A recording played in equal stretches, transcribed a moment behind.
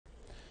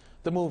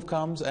The move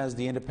comes as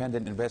the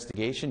Independent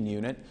Investigation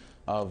Unit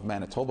of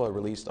Manitoba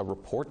released a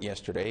report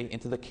yesterday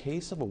into the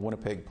case of a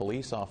Winnipeg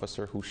police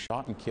officer who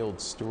shot and killed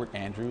Stuart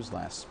Andrews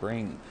last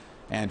spring.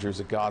 Andrews,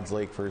 a God's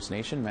Lake First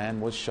Nation man,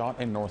 was shot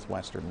in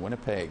northwestern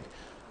Winnipeg.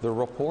 The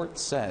report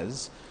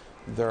says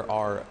there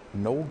are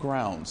no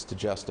grounds to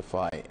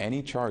justify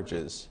any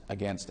charges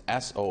against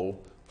S.O.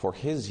 for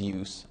his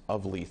use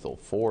of lethal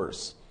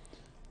force.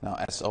 Now,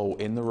 S.O.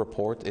 in the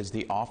report is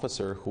the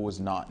officer who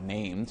was not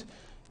named.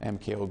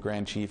 MKO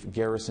Grand Chief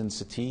Garrison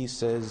Settee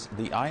says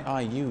the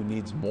IIU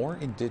needs more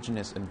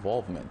Indigenous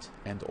involvement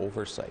and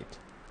oversight.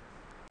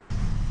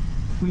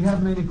 We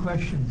have many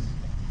questions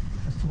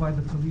as to why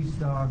the police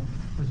dog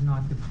was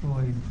not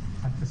deployed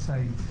at the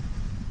site.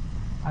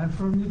 I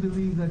firmly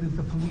believe that if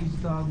the police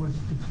dog was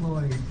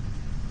deployed,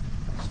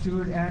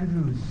 Stuart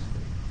Andrews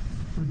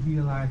would be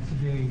alive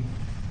today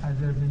had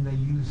there been the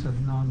use of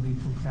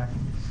non-lethal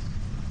tactics.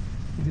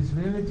 It is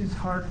very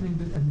disheartening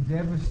and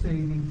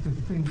devastating to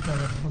think that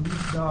a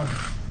police dog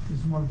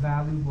is more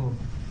valuable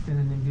than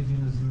an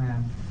Indigenous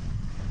man.